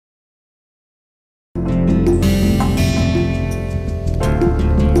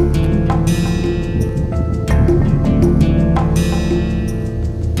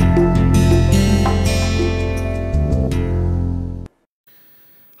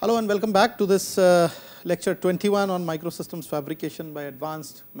Hello and welcome back to this lecture 21 on microsystems fabrication by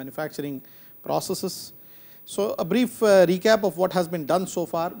advanced manufacturing processes. So, a brief recap of what has been done so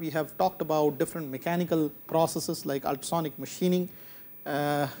far. We have talked about different mechanical processes like ultrasonic machining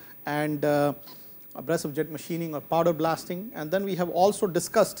and abrasive jet machining or powder blasting, and then we have also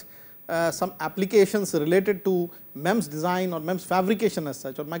discussed some applications related to MEMS design or MEMS fabrication as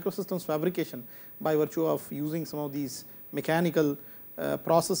such, or microsystems fabrication by virtue of using some of these mechanical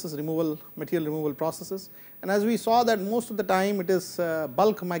processes, material removal processes. And as we saw that most of the time it is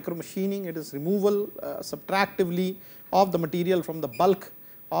bulk micro machining, it is removal subtractively of the material from the bulk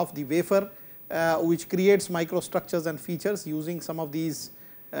of the wafer, which creates microstructures and features using some of these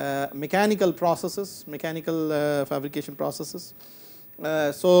mechanical processes, mechanical fabrication processes.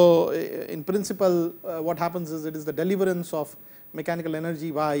 So, in principle what happens is it is the deliverance of mechanical energy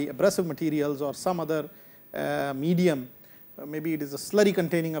by abrasive materials or some other medium. Maybe it is a slurry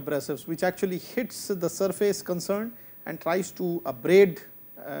containing abrasives which actually hits the surface concerned and tries to abrade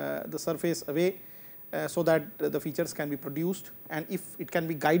the surface away, so that the features can be produced, and if it can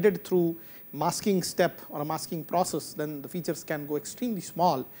be guided through masking step or a masking process, then the features can go extremely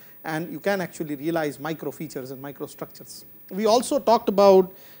small and you can actually realize micro features and microstructures. We also talked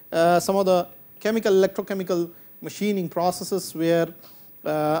about some of the chemical electrochemical machining processes where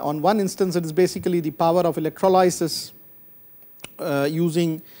on one instance it is basically the power of electrolysis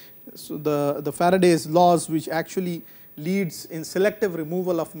using the Faraday's laws, which actually leads in selective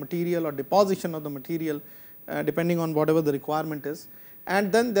removal of material or deposition of the material depending on whatever the requirement is.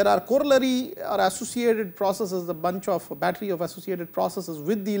 And then there are corollary or associated processes, a bunch of battery of associated processes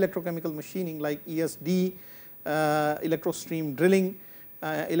with the electrochemical machining like ESD, electrostream drilling,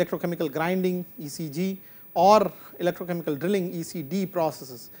 electrochemical grinding ECG, or electrochemical drilling ECD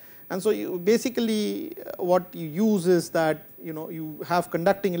processes. And so, you basically what you use is that you have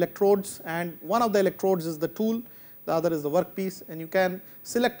conducting electrodes, and one of the electrodes is the tool, the other is the workpiece, and you can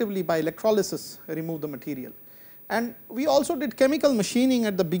selectively by electrolysis remove the material. And we also did chemical machining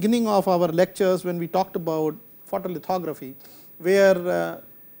at the beginning of our lectures when we talked about photolithography, where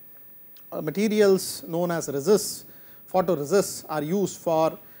materials known as resists, photoresists, are used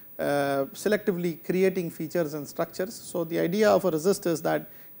for selectively creating features and structures. So, the idea of a resist is that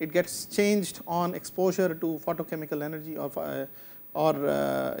it gets changed on exposure to photochemical energy or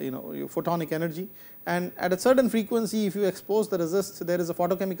photonic energy, and at a certain frequency if you expose the resist, there is a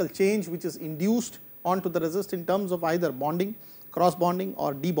photochemical change which is induced onto the resist in terms of either bonding, cross bonding,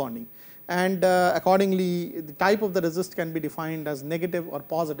 or debonding, and accordingly the type of the resist can be defined as negative or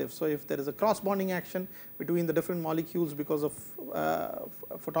positive. So, if there is a cross bonding action between the different molecules because of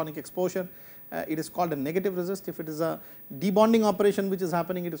photonic exposure, it is called a negative resist. If it is a debonding operation which is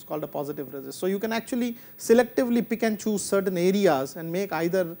happening, it is called a positive resist. So, you can actually selectively pick and choose certain areas and make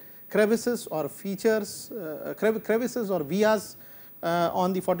either crevices or features, crevices or vias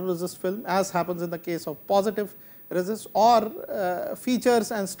on the photoresist film, as happens in the case of positive resist, or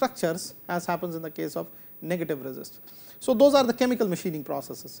features and structures as happens in the case of negative resist. So, those are the chemical machining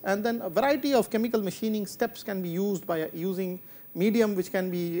processes, and then a variety of chemical machining steps can be used by using medium which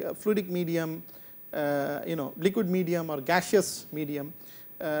can be fluidic medium, liquid medium, or gaseous medium.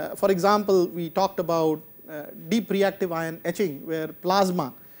 For example, we talked about deep reactive ion etching, where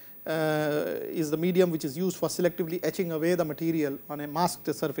plasma is the medium which is used for selectively etching away the material on a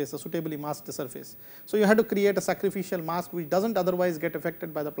masked surface, a suitably masked surface. So, you had to create a sacrificial mask which does not otherwise get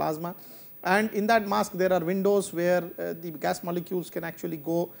affected by the plasma, and in that mask there are windows where the gas molecules can actually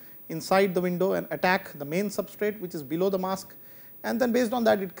go inside the window and attack the main substrate which is below the mask, and then based on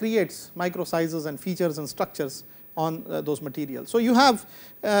that it creates micro sizes and features and structures on those materials. So, you have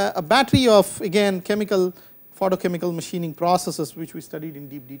a battery of again chemical photochemical machining processes which we studied in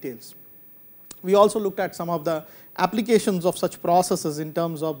deep details. We also looked at some of the applications of such processes in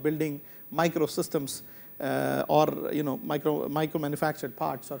terms of building microsystems or micro manufactured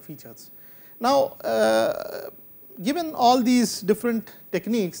parts or features. Now, given all these different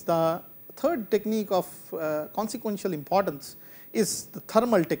techniques, the third technique of consequential importance is the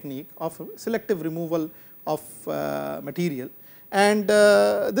thermal technique of selective removal of material, and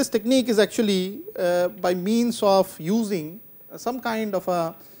this technique is actually by means of using some kind of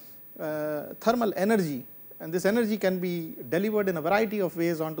a thermal energy, and this energy can be delivered in a variety of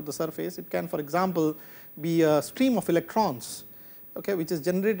ways onto the surface. It can, for example, be a stream of electrons, okay, which is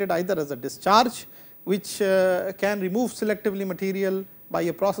generated either as a discharge which can remove selectively material by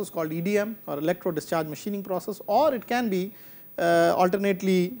a process called EDM or electro discharge machining process, or it can be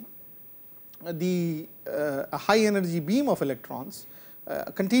alternately a high energy beam of electrons,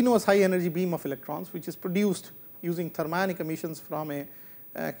 a continuous high energy beam of electrons which is produced using thermionic emissions from a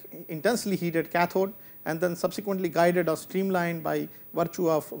intensely heated cathode, and then subsequently guided or streamlined by virtue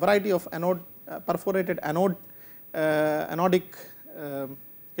of variety of anode perforated anodic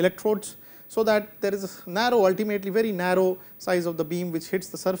electrodes, so that there is a narrow, ultimately very narrow size of the beam which hits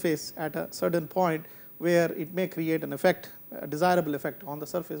the surface at a certain point, where it may create an effect, a desirable effect on the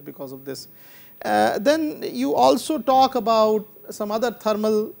surface because of this. Then you also talk about some other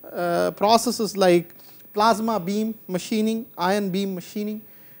thermal processes like plasma beam machining, ion beam machining,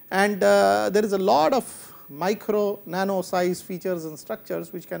 and there is a lot of micro nano size features and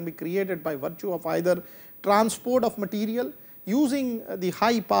structures which can be created by virtue of either transport of material using the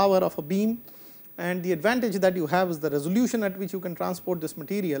high power of a beam, and the advantage that you have is the resolution at which you can transport this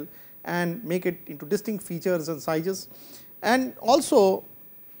material and make it into distinct features and sizes, and also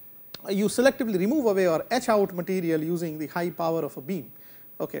you selectively remove away or etch out material using the high power of a beam.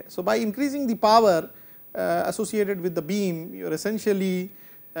 Okay. So, by increasing the power associated with the beam, you are essentially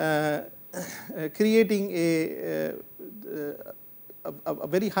creating a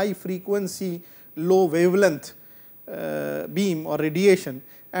very high frequency low wavelength beam or radiation,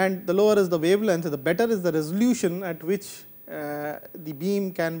 and the lower is the wavelength, the better is the resolution at which the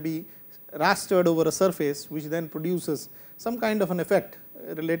beam can be rastered over a surface, which then produces some kind of an effect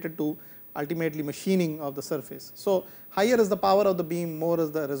related to ultimately machining of the surface. So, higher is the power of the beam, more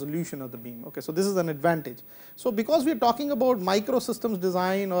is the resolution of the beam. Okay. So, this is an advantage. So, because we are talking about microsystems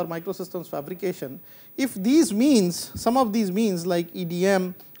design or microsystems fabrication, if these means, some of these means like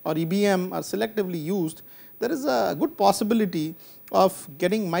EDM or EBM are selectively used, there is a good possibility of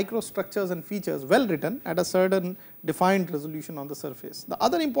getting microstructures and features well written at a certain defined resolution on the surface. The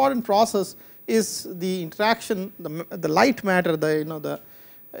other important process is the interaction, the light matter, the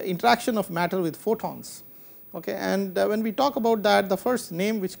interaction of matter with photons. Okay. And when we talk about that, the first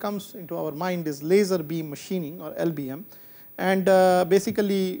name which comes into our mind is laser beam machining or LBM, and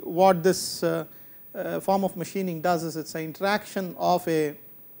basically what this form of machining does is it is an interaction of a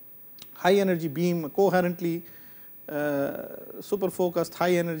high energy beam, coherently super focused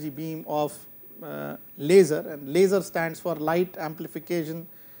high energy beam of laser, and laser stands for light amplification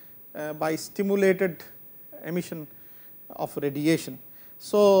by stimulated emission of radiation.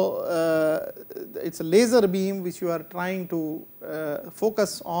 So, it is a laser beam which you are trying to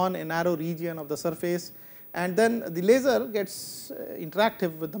focus on a narrow region of the surface, and then the laser gets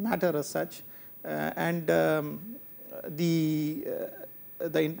interactive with the matter as such, and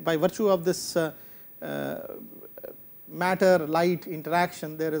by virtue of this matter light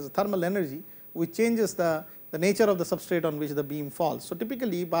interaction, there is a thermal energy which changes the nature of the substrate on which the beam falls. So,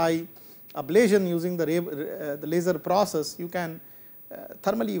 typically by ablation using the laser process, you can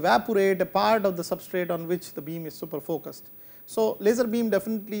thermally evaporate a part of the substrate on which the beam is super focused. So, laser beam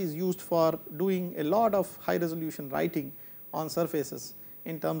definitely is used for doing a lot of high resolution writing on surfaces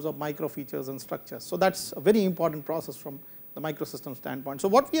in terms of micro features and structures. So, that is a very important process from the microsystem standpoint. So,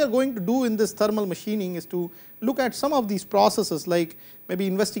 what we are going to do in this thermal machining is to look at some of these processes, like maybe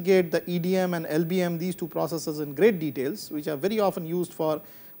investigate the EDM and LBM, these two processes in great details, which are very often used for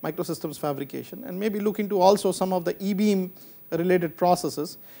microsystems fabrication, and maybe look into also some of the E-beam related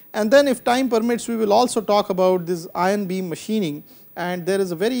processes. And then if time permits, we will also talk about this ion beam machining, and there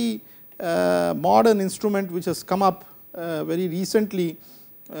is a very modern instrument which has come up very recently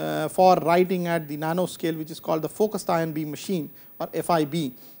for writing at the nanoscale, which is called the focused ion beam machine or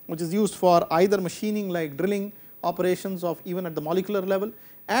FIB, which is used for either machining like drilling operations of even at the molecular level,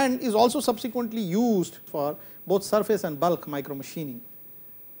 and is also subsequently used for both surface and bulk micro machining.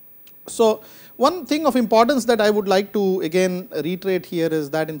 So, one thing of importance that I would like to again reiterate here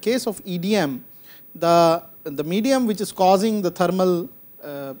is that in case of EDM, the medium which is causing the thermal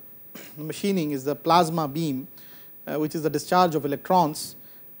machining is the plasma beam, which is the discharge of electrons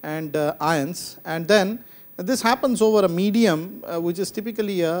and ions, and then this happens over a medium which is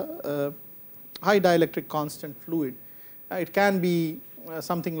typically a high dielectric constant fluid. It can be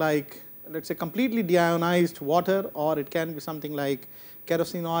something like, let us say, completely deionized water, or it can be something like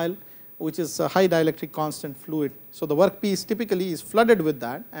kerosene oil, which is a high dielectric constant fluid. So, the workpiece typically is flooded with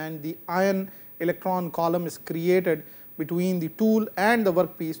that, and the ion electron column is created between the tool and the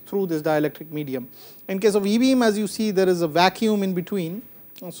workpiece through this dielectric medium. In case of E-beam, as you see, there is a vacuum in between.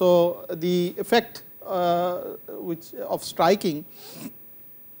 So, the effect of striking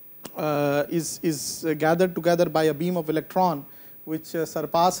is gathered together by a beam of electron which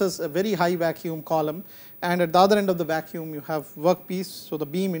surpasses a very high vacuum column, and at the other end of the vacuum you have workpiece. So, the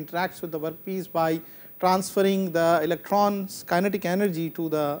beam interacts with the workpiece by transferring the electron's kinetic energy to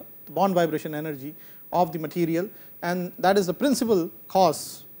the bond vibration energy of the material, and that is the principal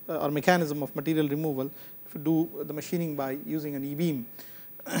cause or mechanism of material removal if you do the machining by using an E-beam.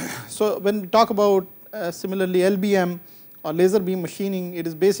 So, when we talk about similarly LBM or laser beam machining, it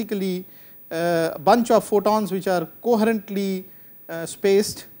is basically a bunch of photons which are coherently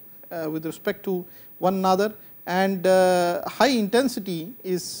spaced with respect to one another, and high intensity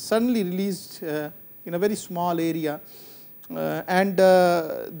is suddenly released in a very small area, and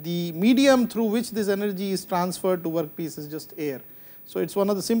the medium through which this energy is transferred to workpiece is just air. So, it is one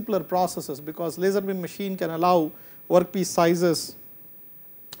of the simpler processes, because laser beam machine can allow workpiece sizes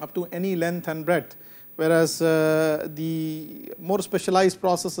up to any length and breadth, whereas the more specialized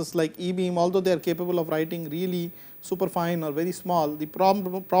processes like E-beam, although they are capable of writing really superfine or very small, the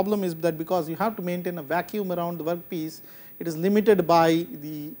problem is that because you have to maintain a vacuum around the workpiece, it is limited by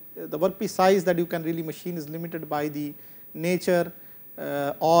the workpiece size that you can really machine is limited by the nature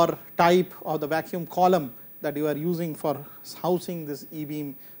or type of the vacuum column that you are using for housing this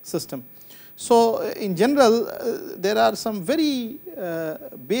E-beam system. So, in general there are some very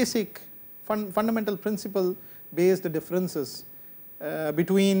basic fundamental principle based differences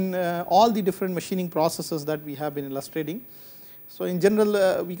between all the different machining processes that we have been illustrating. So, in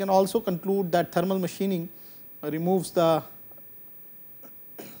general we can also conclude that thermal machining removes the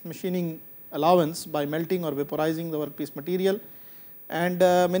machining allowance by melting or vaporizing the workpiece material, and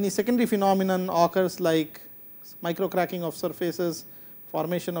many secondary phenomenon occurs like micro cracking of surfaces,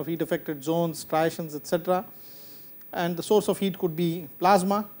 formation of heat affected zones, striations, etc. And the source of heat could be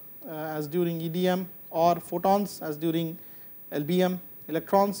plasma as during EDM, or photons as during LBM,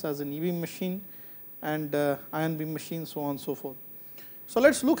 electrons as in E-beam machine, and ion beam machine, so on and so forth. So, let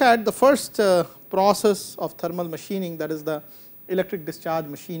us look at the first process of thermal machining, that is the electric discharge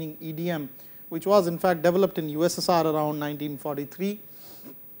machining, EDM, which was in fact developed in USSR around 1943,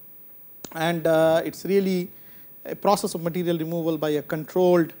 and it is really a process of material removal by a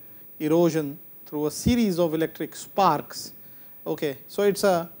controlled erosion through a series of electric sparks. Okay. So, it is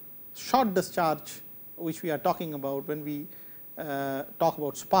a short discharge which we are talking about when we talk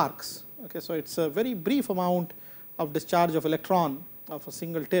about sparks. Okay. So, it is a very brief amount of discharge of electron of a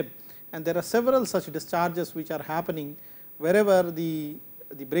single tip, and there are several such discharges which are happening wherever the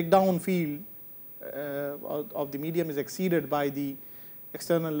breakdown field of the medium is exceeded by the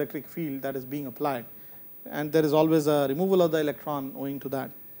external electric field that is being applied, and there is always a removal of the electron owing to that.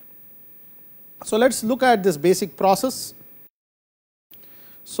 So, let us look at this basic process.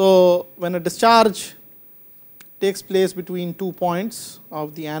 So, when a discharge takes place between 2 points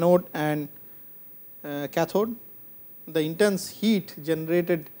of the anode and cathode, the intense heat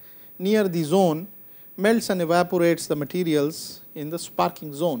generated near the zone melts and evaporates the materials in the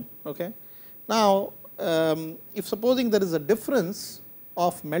sparking zone. Okay. Now, if supposing there is a difference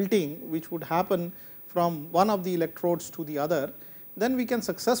of melting which would happen from one of the electrodes to the other, then we can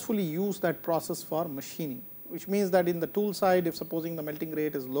successfully use that process for machining, which means that in the tool side, if supposing the melting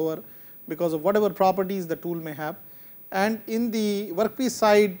rate is lower because of whatever properties the tool may have, and in the workpiece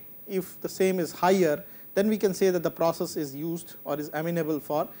side if the same is higher, then we can say that the process is used or is amenable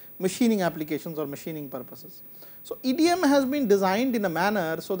for machining applications or machining purposes. So, EDM has been designed in a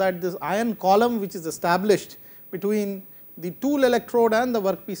manner so that this ion column which is established between the tool electrode and the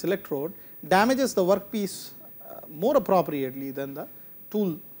workpiece electrode damages the workpiece more appropriately than the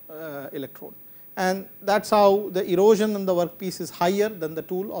tool electrode, and that is how the erosion in the workpiece is higher than the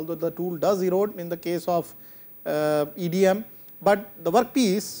tool, although the tool does erode in the case of EDM, but the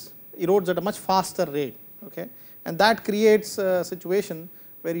workpiece erodes at a much faster rate. Okay. And that creates a situation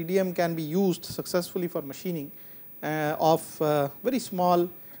where EDM can be used successfully for machining of very small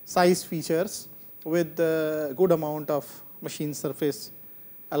size features with a good amount of machine surface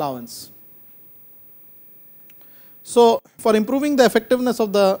allowance. So, for improving the effectiveness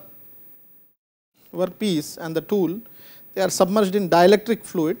of the workpiece and the tool, they are submerged in dielectric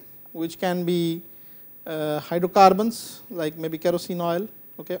fluid, which can be hydrocarbons like maybe kerosene oil,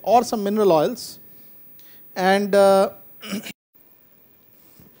 okay, or some mineral oils, and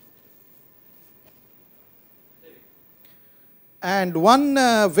one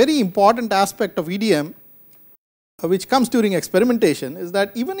very important aspect of EDM which comes during experimentation is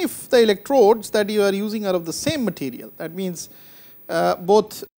that even if the electrodes that you are using are of the same material, that means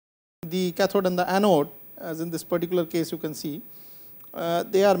both the cathode and the anode, as in this particular case you can see,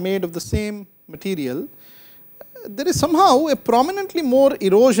 they are made of the same material, there is somehow a prominently more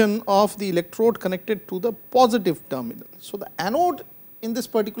erosion of the electrode connected to the positive terminal. So, the anode in this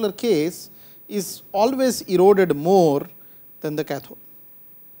particular case is always eroded more than the cathode.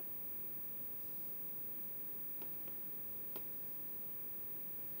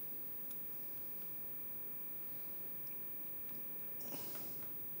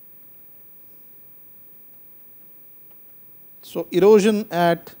 So, erosion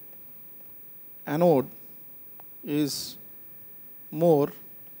at anode is more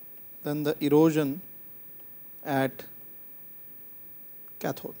than the erosion at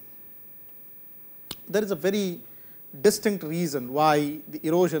cathode. There is a very distinct reason why the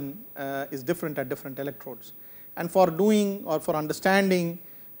erosion is different at different electrodes, and for doing or for understanding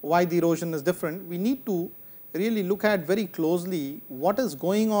why the erosion is different, we need to really look at very closely what is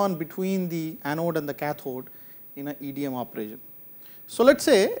going on between the anode and the cathode in an EDM operation. So, let us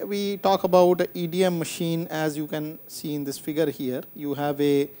say we talk about a EDM machine. As you can see in this figure here, you have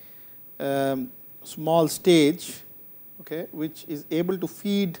a small stage, okay, which is able to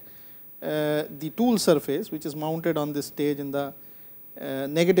feed the tool surface, which is mounted on this stage in the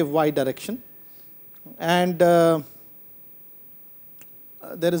negative y direction, and there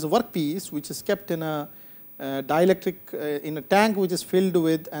is a workpiece which is kept in a dielectric in a tank which is filled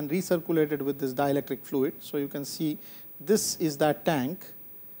with and recirculated with this dielectric fluid. So, you can see this is that tank,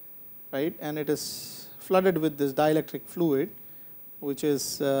 right, and it is flooded with this dielectric fluid, which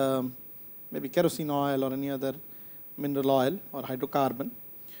is maybe kerosene oil or any other mineral oil or hydrocarbon.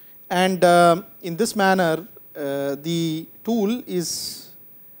 And in this manner the tool is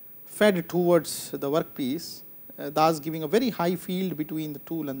fed towards the workpiece, thus giving a very high field between the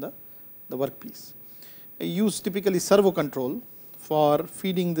tool and the workpiece. I use typically servo control for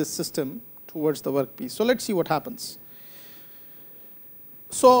feeding this system towards the workpiece. So, let us see what happens.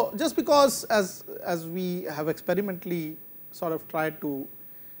 So, just because as we have experimentally sort of tried to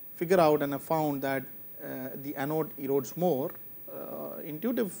figure out and have found that the anode erodes more,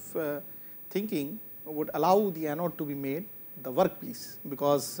 intuitive thinking would allow the anode to be made the workpiece,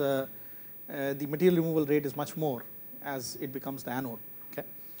 because the material removal rate is much more as it becomes the anode. Okay.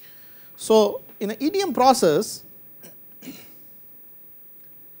 So, in an EDM process,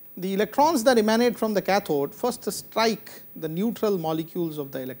 the electrons that emanate from the cathode first strike the neutral molecules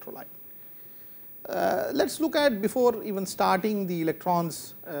of the electrolyte. Let us look at, before even starting the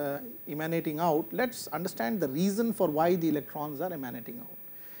electrons emanating out, let us understand the reason for why the electrons are emanating out.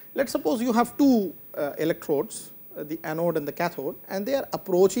 Let us suppose you have two electrodes, the anode and the cathode, and they are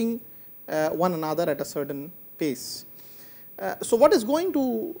approaching one another at a certain pace. So, what is going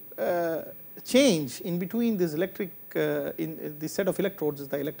to change in between this electric in this set of electrodes is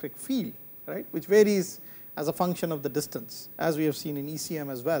the electric field, right, which varies as a function of the distance, as we have seen in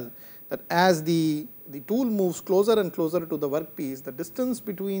ECM as well, that as the tool moves closer and closer to the workpiece, the distance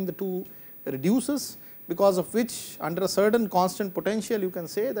between the two reduces, because of which under a certain constant potential you can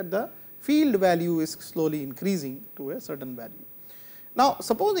say that the field value is slowly increasing to a certain value. Now,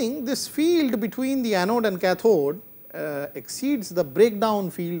 supposing this field between the anode and cathode exceeds the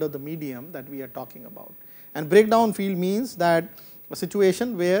breakdown field of the medium that we are talking about, and breakdown field means that a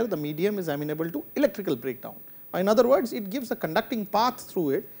situation where the medium is amenable to electrical breakdown. In other words, it gives a conducting path through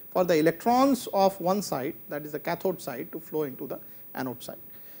it for the electrons of one side, that is the cathode side, to flow into the anode side.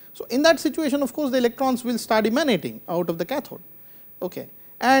 So, in that situation, of course, the electrons will start emanating out of the cathode, okay.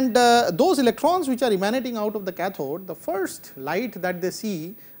 And those electrons which are emanating out of the cathode, the first light that they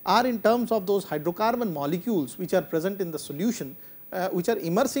see are in terms of those hydrocarbon molecules which are present in the solution, which are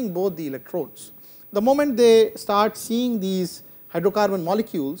immersing both the electrodes. The moment they start seeing these hydrocarbon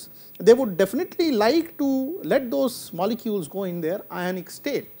molecules, they would definitely like to let those molecules go in their ionic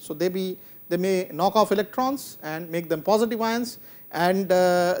state. So, they may knock off electrons and make them positive ions, and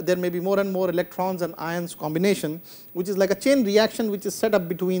there may be more and more electrons and ions combination, which is like a chain reaction which is set up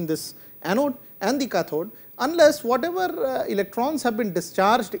between this anode and the cathode, unless whatever electrons have been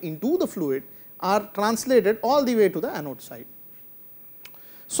discharged into the fluid are translated all the way to the anode side.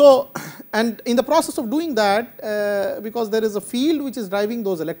 So, and in the process of doing that, because there is a field which is driving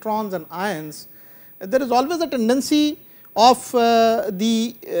those electrons and ions, there is always a tendency of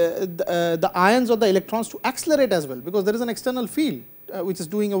the ions or the electrons to accelerate as well, because there is an external field which is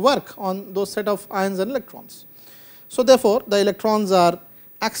doing a work on those set of ions and electrons. So, therefore, the electrons are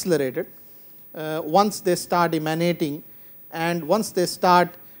accelerated once they start emanating, and once they start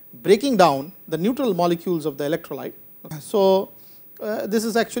breaking down the neutral molecules of the electrolyte. So, this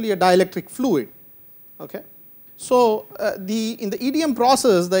is actually a dielectric fluid. Okay. So, in the EDM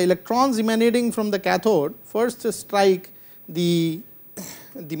process, the electrons emanating from the cathode first strike the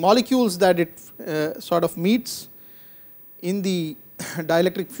molecules that it sort of meets in the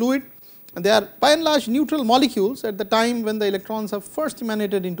dielectric fluid, and they are by and large neutral molecules at the time when the electrons have first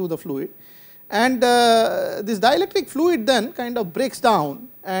emanated into the fluid, and this dielectric fluid then kind of breaks down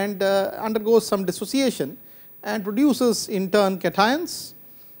and undergoes some dissociation and produces in turn cations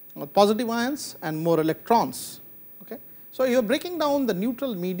or positive ions and more electrons. Okay. So, you are breaking down the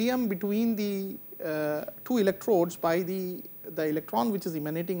neutral medium between the two electrodes by the the electron which is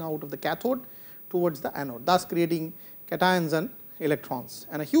emanating out of the cathode towards the anode, thus creating cations and electrons,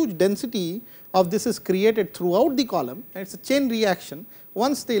 and a huge density of this is created throughout the column, and it is a chain reaction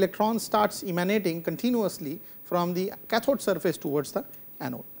once the electron starts emanating continuously from the cathode surface towards the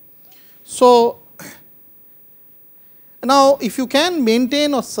anode. So, now if you can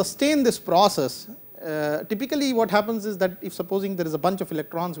maintain or sustain this process, typically what happens is that if supposing there is a bunch of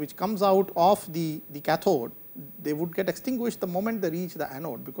electrons which comes out of the cathode, they would get extinguished the moment they reach the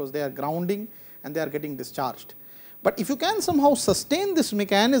anode, because they are grounding and they are getting discharged. But if you can somehow sustain this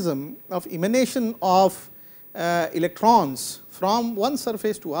mechanism of emanation of electrons from one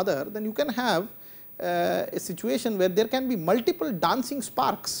surface to other, then you can have a situation where there can be multiple dancing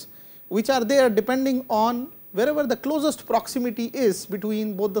sparks which are there depending on wherever the closest proximity is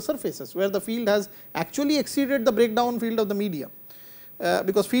between both the surfaces, where the field has actually exceeded the breakdown field of the medium,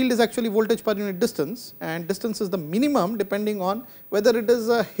 because field is actually voltage per unit distance, and distance is the minimum depending on whether it is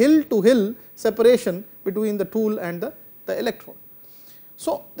a hill to hill separation between the tool and the electrode.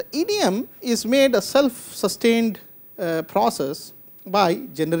 So, the EDM is made a self sustained process by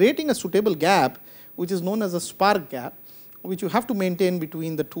generating a suitable gap which is known as a spark gap, which you have to maintain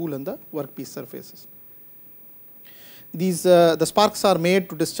between the tool and the workpiece surfaces. These the sparks are made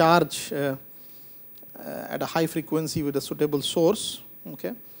to discharge at a high frequency with a suitable source,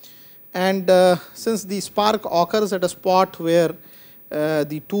 okay. And since the spark occurs at a spot where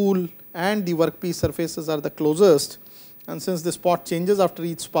the tool and the workpiece surfaces are the closest, and since the spot changes after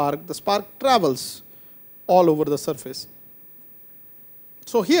each spark, the spark travels all over the surface.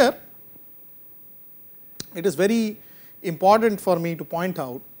 So, here it is very important for me to point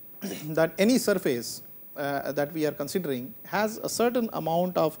out that any surface that we are considering has a certain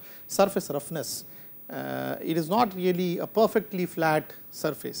amount of surface roughness. It is not really a perfectly flat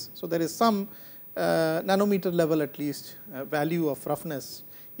surface. So, there is some nanometer level at least value of roughness,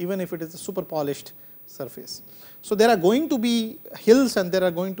 even if it is a super polished surface. So, there are going to be hills and there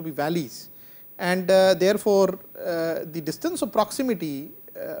are going to be valleys, and therefore, the distance of proximity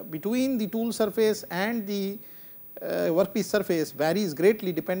between the tool surface and the workpiece surface varies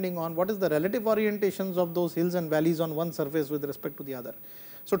greatly depending on what is the relative orientations of those hills and valleys on one surface with respect to the other.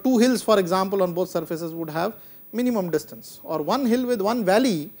 So, two hills for example on both surfaces would have minimum distance, or one hill with one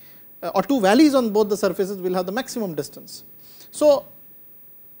valley or two valleys on both the surfaces will have the maximum distance. So,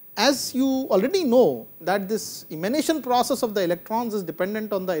 as you already know that this emanation process of the electrons is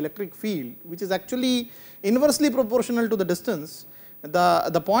dependent on the electric field, which is actually inversely proportional to the distance.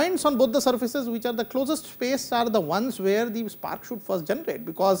 The points on both the surfaces which are the closest space are the ones where the spark should first generate,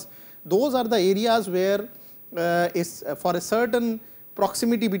 because those are the areas where for a certain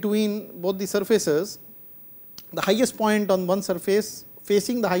proximity between both the surfaces, the highest point on one surface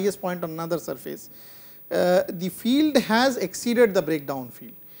facing the highest point on another surface, the field has exceeded the breakdown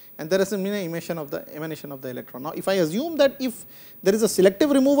field, and there has been an emanation of the electron. Now, if I assume that if there is a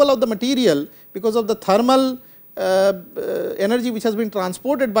selective removal of the material because of the thermal energy which has been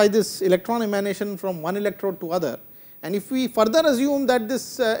transported by this electron emanation from one electrode to other, and if we further assume that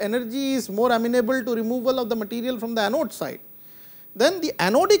this energy is more amenable to removal of the material from the anode side, then the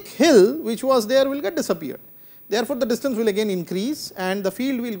anodic hill which was there will get disappeared. Therefore, the distance will again increase and the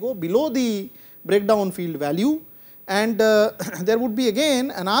field will go below the breakdown field value, and there would be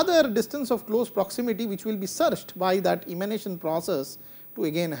again another distance of close proximity which will be searched by that emanation process to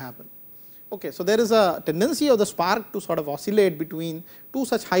again happen. Okay, so, there is a tendency of the spark to sort of oscillate between two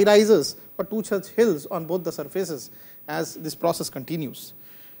such high rises or two such hills on both the surfaces as this process continues.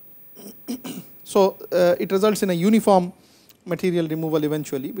 So, it results in a uniform material removal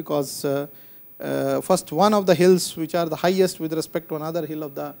eventually, because first one of the hills which are the highest with respect to another hill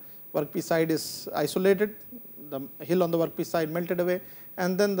of the workpiece side is isolated, the hill on the workpiece side melted away,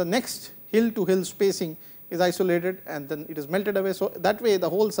 and then the next hill to hill spacing is isolated and then it is melted away. So, that way the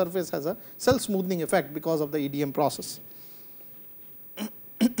whole surface has a self smoothing effect because of the EDM process.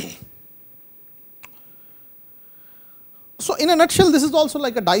 So, in a nutshell, this is also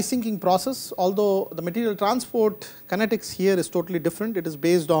like a die sinking process, although the material transport kinetics here is totally different. It is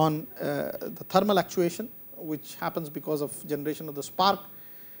based on the thermal actuation which happens because of generation of the spark,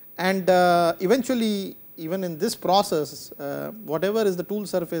 and eventually even in this process whatever is the tool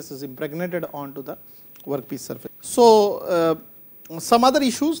surface is impregnated onto the workpiece surface. So, some other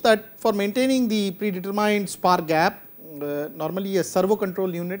issues that for maintaining the predetermined spark gap, normally a servo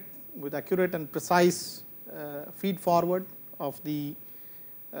control unit with accurate and precise feed forward of the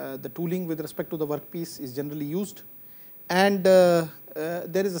tooling with respect to the workpiece is generally used, and there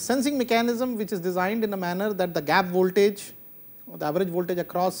is a sensing mechanism which is designed in a manner that the gap voltage, the average voltage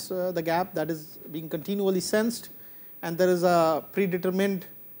across the gap, that is being continually sensed, and there is a predetermined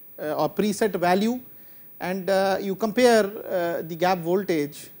or preset value, and you compare the gap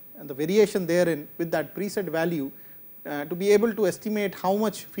voltage and the variation therein with that preset value to be able to estimate how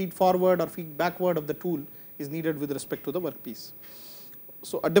much feed forward or feed backward of the tool is needed with respect to the workpiece.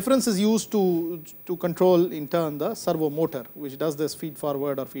 So, a difference is used to control in turn the servo motor, which does this feed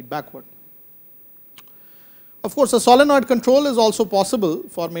forward or feed backward. Of course, a solenoid control is also possible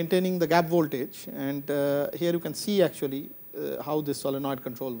for maintaining the gap voltage, and here you can see actually how this solenoid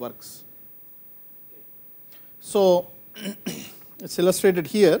control works. So, it is illustrated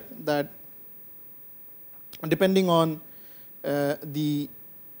here that depending on the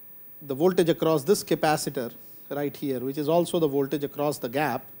voltage across this capacitor right here, which is also the voltage across the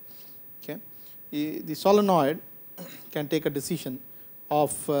gap, okay, the solenoid can take a decision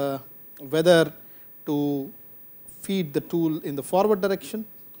of whether to feed the tool in the forward direction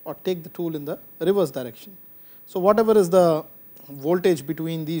or take the tool in the reverse direction. So, whatever is the voltage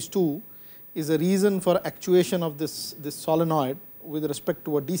between these two is a reason for actuation of this solenoid with respect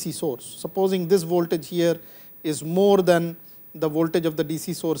to a DC source. Supposing this voltage here is more than the voltage of the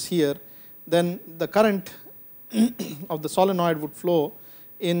DC source here, then the current of the solenoid would flow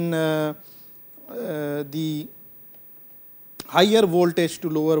in the higher voltage to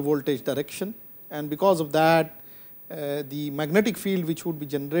lower voltage direction, and because of that the magnetic field which would be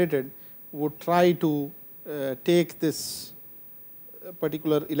generated would try to take this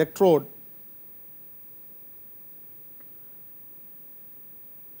particular electrode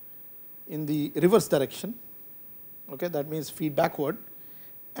in the reverse direction, okay, that means feed backward,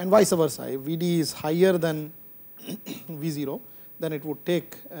 and vice versa. If Vd is higher than V0, then it would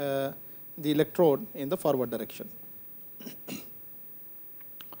take the electrode in the forward direction.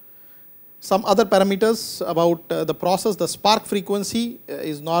 Some other parameters about the process: the spark frequency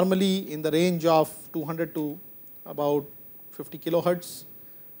is normally in the range of 200 to about 50 kilohertz.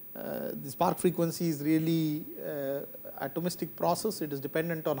 The spark frequency is really atomistic process. It is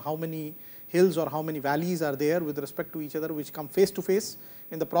dependent on how many hills or how many valleys are there with respect to each other, which come face to face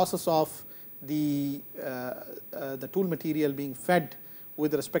in the process of the tool material being fed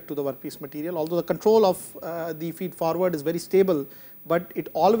with respect to the workpiece material. Although the control of the feed forward is very stable, but it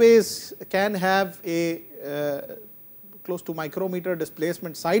always can have a close to micrometer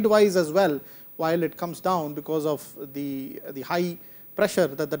displacement sidewise as well while it comes down, because of the high pressure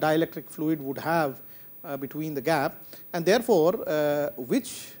that the dielectric fluid would have between the gap, and therefore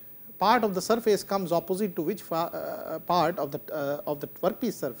which part of the surface comes opposite to which part of the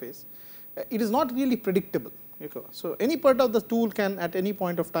workpiece surface, it is not really predictable. So, any part of the tool can at any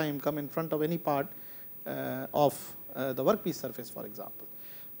point of time come in front of any part of the workpiece surface, for example.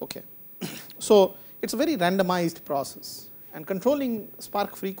 Okay. So, it is a very randomized process, and controlling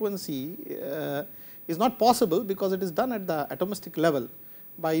spark frequency is not possible because it is done at the atomistic level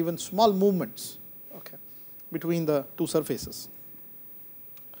by even small movements, okay, between the two surfaces.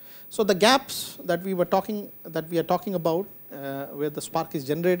 So, the gaps that we are talking about where the spark is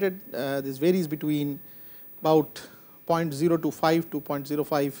generated, this varies between about 0.025 to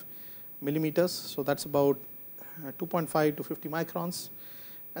 0.05 millimeters. So, that is about 2.5 to 50 microns,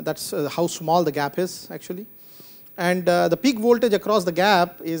 and that is how small the gap is actually. And the peak voltage across the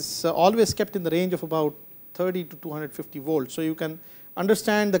gap is always kept in the range of about 30 to 250 volts. So, you can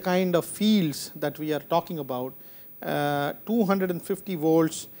understand the kind of fields that we are talking about. 250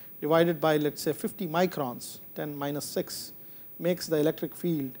 volts divided by, let us say, 50 microns, 10 minus 6, makes the electric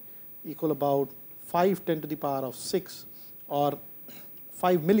field equal about 5 10 to the power of 6 or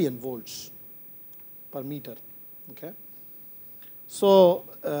 5 million volts per meter. Okay. So,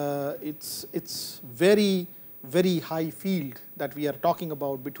 it's very high field that we are talking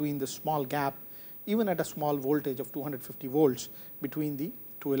about between the small gap, even at a small voltage of 250 volts between the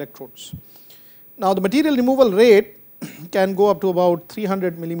two electrodes. Now, the material removal rate can go up to about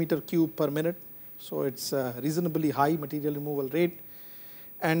 300 millimeter cube per minute. So, it is a reasonably high material removal rate,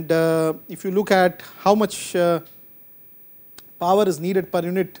 and if you look at how much power is needed per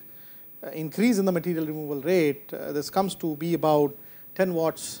unit increase in the material removal rate, this comes to be about 10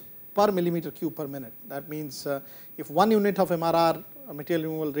 watts per millimeter cube per minute. That means if 1 unit of MRR material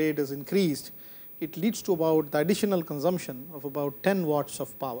removal rate is increased, it leads to about the additional consumption of about 10 watts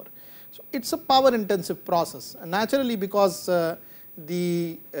of power. So, it is a power intensive process, and naturally, because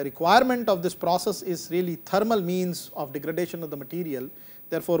the requirement of this process is really thermal means of degradation of the material.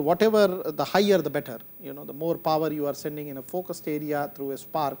 Therefore, whatever the higher the better, the more power you are sending in a focused area through a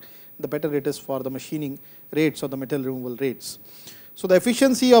spark, the better it is for the machining rates or the material removal rates. So, the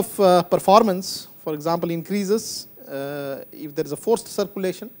efficiency of performance, for example, increases if there is a forced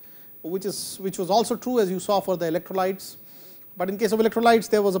circulation, which was also true as you saw for the electrolytes. But in case of electrolytes,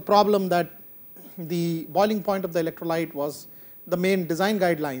 there was a problem that the boiling point of the electrolyte was the main design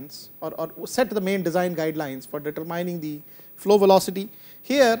guidelines, or set the main design guidelines for determining the flow velocity.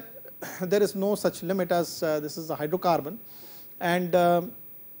 Here there is no such limit, as this is a hydrocarbon, and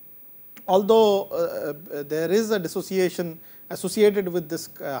although there is a dissociation associated with this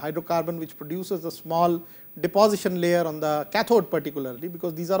hydrocarbon, which produces a small deposition layer on the cathode particularly,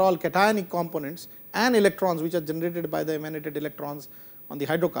 because these are all cationic components and electrons which are generated by the emanated electrons on the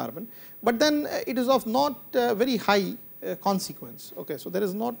hydrocarbon, but then it is of not very high consequence. Okay, so there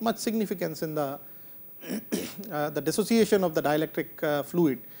is not much significance in the the dissociation of the dielectric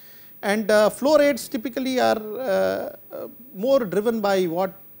fluid, and flow rates typically are more driven by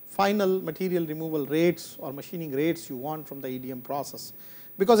what final material removal rates or machining rates you want from the EDM process,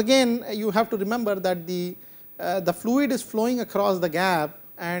 because again you have to remember that the fluid is flowing across the gap,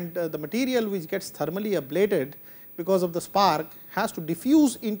 and the material which gets thermally ablated because of the spark has to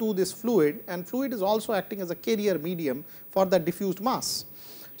diffuse into this fluid, and fluid is also acting as a carrier medium for that diffused mass.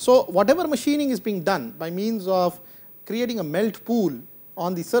 So, whatever machining is being done by means of creating a melt pool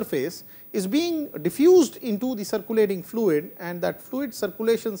on the surface is being diffused into the circulating fluid, and that fluid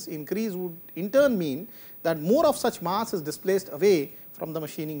circulations increase would in turn mean that more of such mass is displaced away from the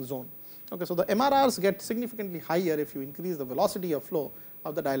machining zone. Okay, so, the MRRs get significantly higher if you increase the velocity of flow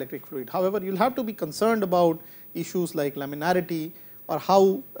of the dielectric fluid. However, you will have to be concerned about issues like laminarity, or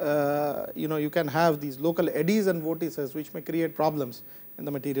how you can have these local eddies and vortices which may create problems in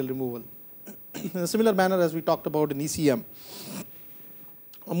the material removal. In a similar manner as we talked about in ECM.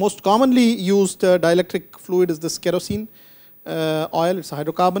 Most commonly used dielectric fluid is this kerosene oil, it is a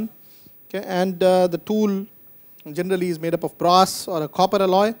hydrocarbon, okay, and the tool generally is made up of brass or a copper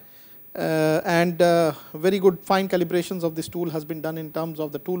alloy, and very good fine calibrations of this tool has been done in terms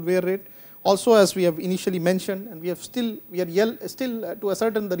of the tool wear rate. Also, as we have initially mentioned, and we are still to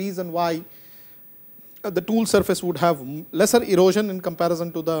ascertain the reason why the tool surface would have lesser erosion in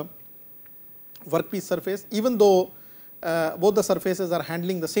comparison to the workpiece surface, even though both the surfaces are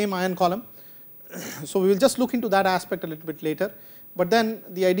handling the same ion column. So, we will just look into that aspect a little bit later, but then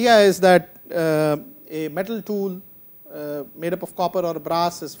the idea is that a metal tool made up of copper or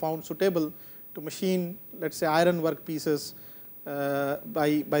brass is found suitable to machine, let us say, iron workpieces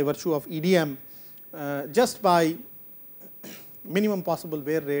by virtue of EDM, just by minimum possible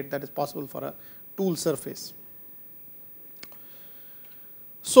wear rate that is possible for a tool surface.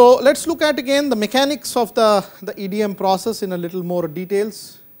 So, let us look at again the mechanics of the EDM process in a little more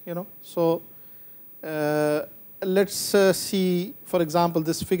details. So, let us see, for example,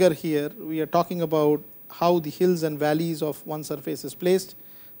 this figure here. We are talking about how the hills and valleys of one surface is placed.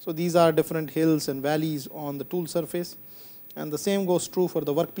 So, these are different hills and valleys on the tool surface, and the same goes true for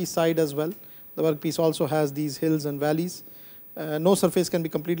the workpiece side as well. The workpiece also has these hills and valleys. No surface can be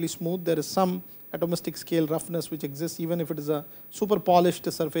completely smooth. There is some atomistic scale roughness which exists, even if it is a super polished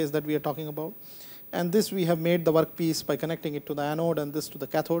surface that we are talking about. And this we have made the workpiece by connecting it to the anode and this to the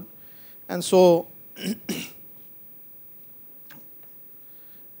cathode. And so,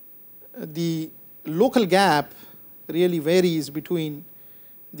 the local gap really varies between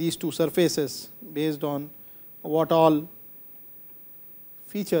these two surfaces based on what all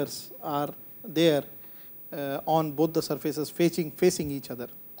features are there on both the surfaces facing each other.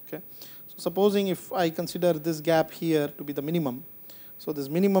 Okay. So, supposing if I consider this gap here to be the minimum, so this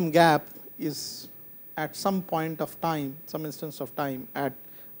minimum gap is at some point of time, some instance of time at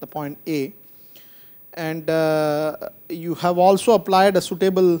the point A, and you have also applied a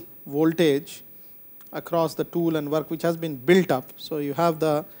suitable voltage across the tool and work which has been built up. So, you have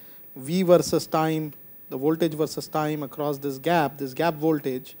the V versus time, the voltage versus time across this gap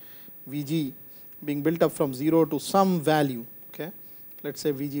voltage Vg being built up from 0 to some value, okay, let us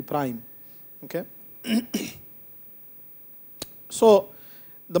say Vg prime. Okay. So,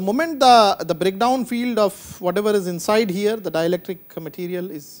 the moment the breakdown field of whatever is inside here, the dielectric material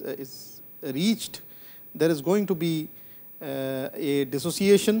is reached, there is going to be a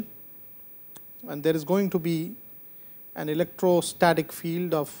dissociation, and there is going to be an electrostatic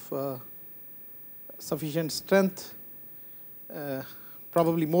field of sufficient strength,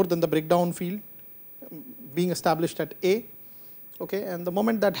 probably more than the breakdown field being established at A. Okay, and the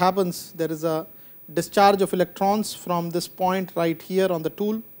moment that happens, there is a discharge of electrons from this point right here on the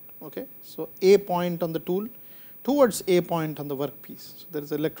tool. Okay, so A point on the tool towards A point on the workpiece. So, there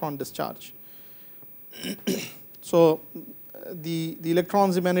is electron discharge. So, the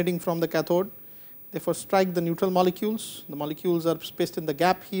electrons emanating from the cathode therefore strike the neutral molecules. The molecules are spaced in the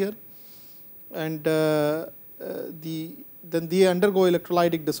gap here, and the then they undergo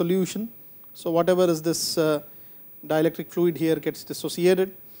electrolytic dissolution. So, whatever is this dielectric fluid here gets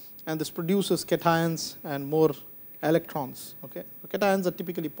dissociated, and this produces cations and more electrons. Okay. Cations are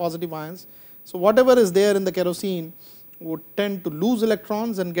typically positive ions. So, whatever is there in the kerosene would tend to lose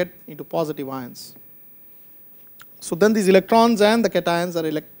electrons and get into positive ions. So, then these electrons and the cations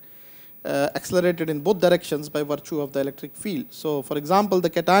are accelerated in both directions by virtue of the electric field. So, for example, the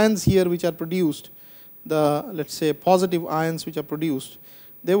cations here which are produced, the let us say positive ions which are produced,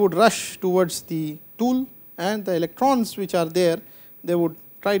 they would rush towards the tool, and the electrons which are there, they would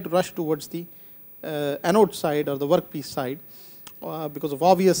try to rush towards the anode side or the workpiece side, because of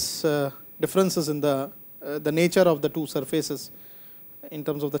obvious differences in the nature of the two surfaces in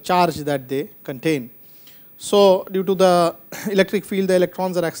terms of the charge that they contain. So, due to the electric field, the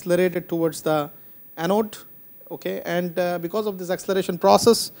electrons are accelerated towards the anode, okay, and because of this acceleration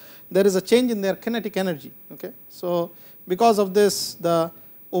process, there is a change in their kinetic energy. Okay. So, because of this, the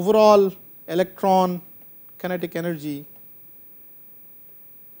overall electron kinetic energy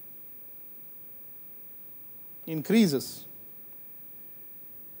increases,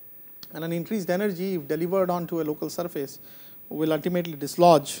 and an increased energy, if delivered onto a local surface, will ultimately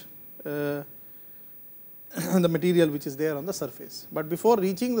dislodge the material which is there on the surface. But before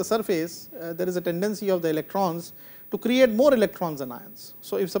reaching the surface, there is a tendency of the electrons to create more electrons and ions.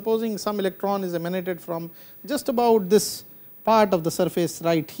 So, if supposing some electron is emanated from just about this part of the surface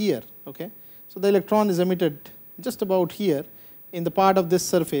right here. Okay. So, the electron is emitted just about here in the part of this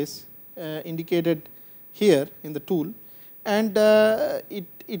surface indicated here in the tool, and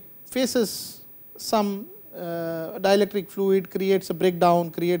it faces some dielectric fluid, creates a breakdown,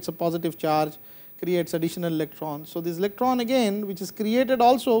 creates a positive charge, creates additional electrons. So, this electron again which is created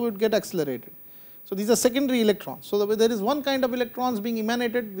also would get accelerated. So, these are secondary electrons. So, there is one kind of electrons being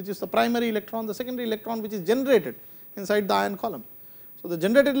emanated, which is the primary electron, the secondary electron which is generated inside the ion column. So, the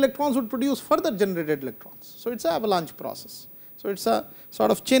generated electrons would produce further generated electrons. So, it is an avalanche process. So, it is a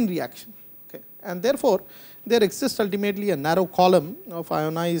sort of chain reaction, okay. And therefore, there exists ultimately a narrow column of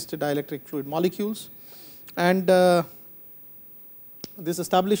ionized dielectric fluid molecules, and this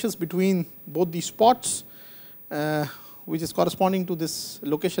establishes between both the spots which is corresponding to this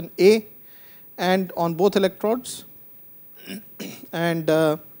location A and on both electrodes,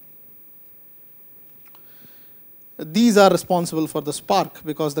 and these are responsible for the spark,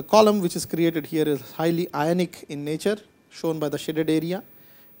 because the column which is created here is highly ionic in nature, shown by the shaded area,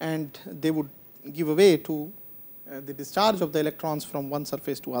 and they would give way to the discharge of the electrons from one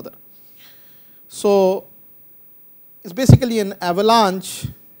surface to other. So, it is basically an avalanche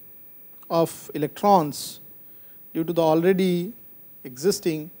of electrons due to the already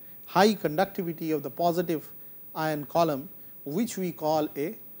existing high conductivity of the positive ion column, which we call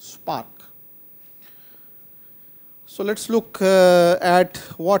a spark. So, let us look at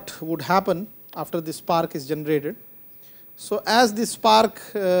what would happen after this spark is generated. So, as this spark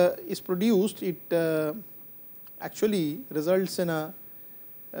is produced, it actually results in a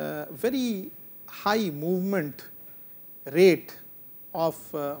very high movement rate of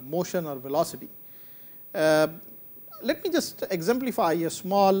motion or velocity. Let me just exemplify a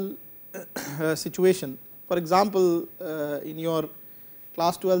small situation. For example, in your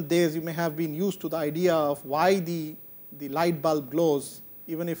class 12 days, you may have been used to the idea of why the light bulb glows,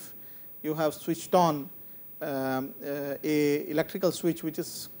 even if you have switched on a electrical switch which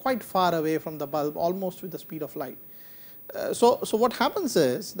is quite far away from the bulb, almost with the speed of light. So, what happens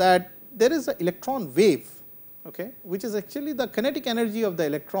is that there is an electron wave, okay, which is actually the kinetic energy of the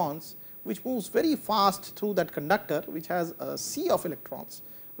electrons, which moves very fast through that conductor, which has a sea of electrons,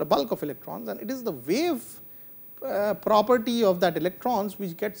 the bulk of electrons, and it is the wave property of that electrons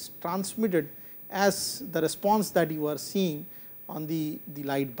which gets transmitted as the response that you are seeing on the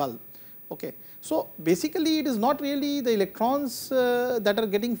light bulb. Okay. So, basically it is not really the electrons that are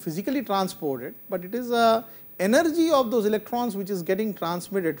getting physically transported, but it is a energy of those electrons which is getting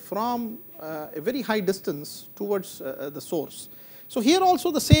transmitted from a very high distance towards the source. So, here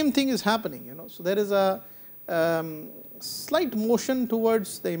also the same thing is happening, you know. So, there is a slight motion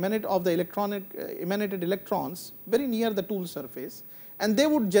towards the emanated electrons very near the tool surface, and they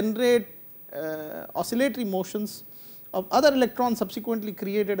would generate oscillatory motions of other electrons subsequently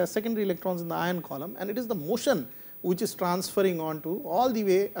created as secondary electrons in the ion column, and it is the motion which is transferring onto all the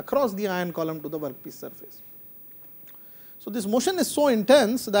way across the ion column to the workpiece surface. So, this motion is so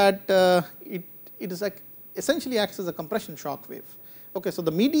intense that it is like essentially acts as a compression shock wave. Okay, so,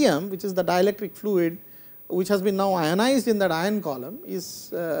 the medium, which is the dielectric fluid which has been now ionized in that ion column,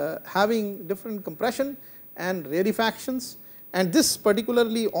 is having different compression and rarefactions, and this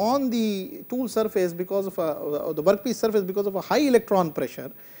particularly on the tool surface because of the workpiece surface because of a high electron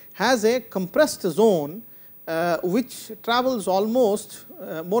pressure has a compressed zone which travels almost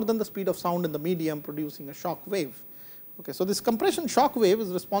more than the speed of sound in the medium, producing a shock wave. Okay, so, this compression shock wave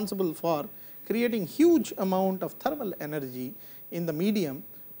is responsible for creating huge amount of thermal energy in the medium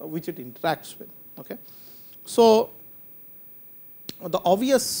which it interacts with. Okay. So, the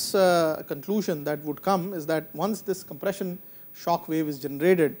obvious conclusion that would come is that once this compression shock wave is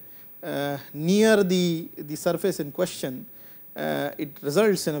generated near the surface in question, it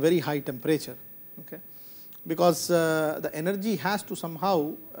results in a very high temperature, okay, because the energy has to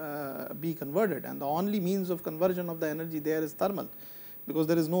somehow be converted, and the only means of conversion of the energy there is thermal, because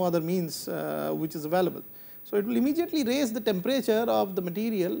there is no other means which is available. So, it will immediately raise the temperature of the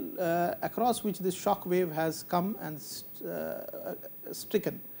material across which this shock wave has come and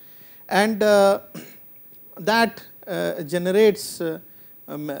stricken, and that generates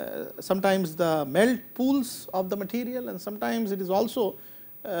sometimes the melt pools of the material, and sometimes it is also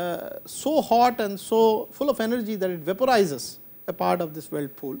so hot and so full of energy that it vaporizes a part of this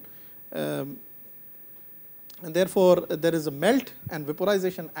weld pool, and therefore, there is a melt and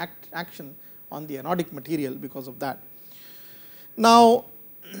vaporization action on the anodic material because of that. Now,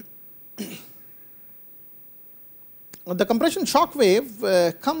 the compression shock wave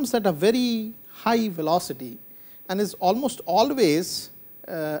comes at a very high velocity and is almost always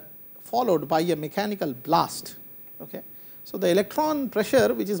followed by a mechanical blast. Okay. So, the electron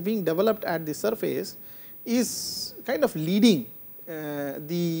pressure which is being developed at the surface is kind of leading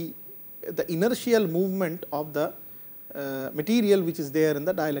the inertial movement of the material which is there in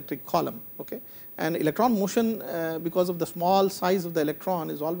the dielectric column. Okay. And electron motion because of the small size of the electron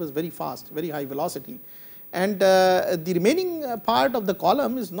is always very fast, very high velocity, and the remaining part of the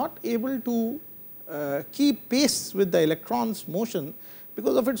column is not able to keep pace with the electron's motion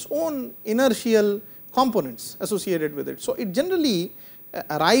because of its own inertial components associated with it. So, it generally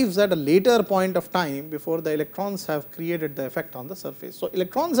arrives at a later point of time before the electrons have created the effect on the surface. So,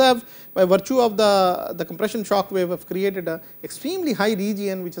 electrons have, by virtue of the compression shock wave, have created a extremely high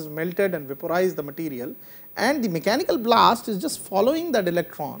region which has melted and vaporized the material, and the mechanical blast is just following that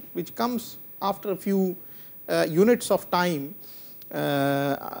electron, which comes after a few units of time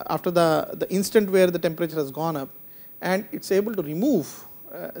after the instant where the temperature has gone up, and it is able to remove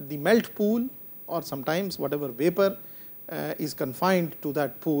the melt pool or sometimes whatever vapor is confined to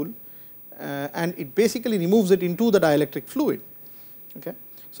that pool, and it basically removes it into the dielectric fluid. Okay.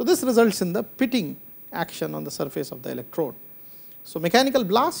 So, this results in the pitting action on the surface of the electrode. So, mechanical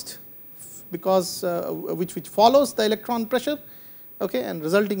blast because which follows the electron pressure, okay, and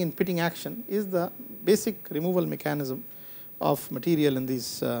resulting in pitting action is the basic removal mechanism of material in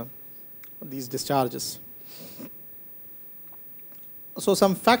these discharges. So,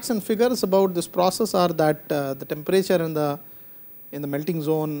 some facts and figures about this process are that the temperature in the melting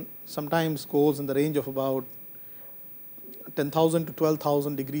zone sometimes goes in the range of about 10,000 to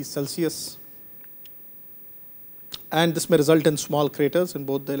 12,000 degrees Celsius, and this may result in small craters in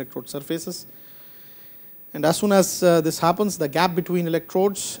both the electrode surfaces. And as soon as this happens, the gap between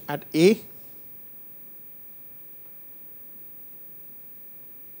electrodes at A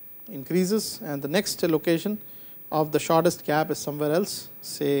increases, and the next location of the shortest gap is somewhere else,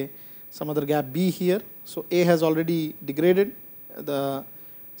 say some other gap B here. So, A has already degraded, the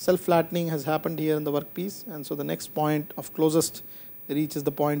self flattening has happened here in the workpiece, and so the next point of closest reach is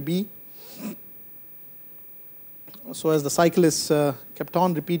the point B. So, as the cycle is kept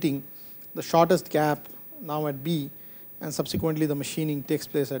on repeating, the shortest gap now at B, and subsequently the machining takes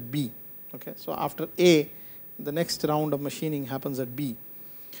place at B. Okay. So, after A, the next round of machining happens at B.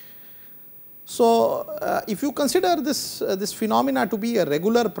 So, if you consider this phenomena to be a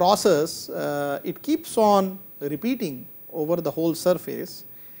regular process, it keeps on repeating over the whole surface,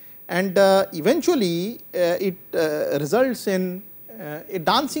 and eventually it results in a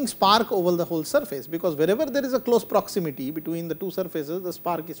dancing spark over the whole surface, because wherever there is a close proximity between the two surfaces, the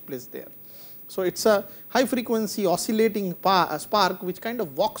spark is placed there. So, it is a high frequency oscillating spark which kind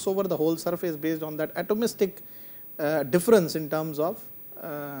of walks over the whole surface based on that atomistic difference in terms of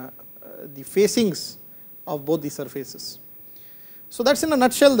the facings of both the surfaces. So, that is in a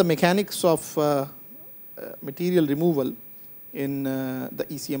nutshell the mechanics of material removal in the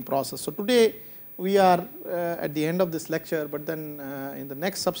ECM process. So, today we are at the end of this lecture, but then in the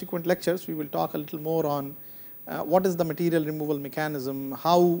next subsequent lectures we will talk a little more on what is the material removal mechanism,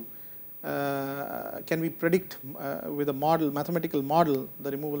 how can we predict with a model, mathematical model, the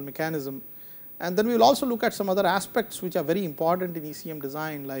removal mechanism, and then we will also look at some other aspects which are very important in ECM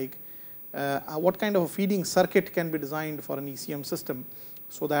design, like what kind of a feeding circuit can be designed for an ECM system,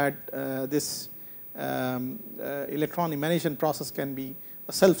 so that this electron emanation process can be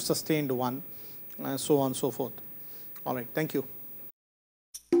a self-sustained one, so on and so forth. All right, thank you.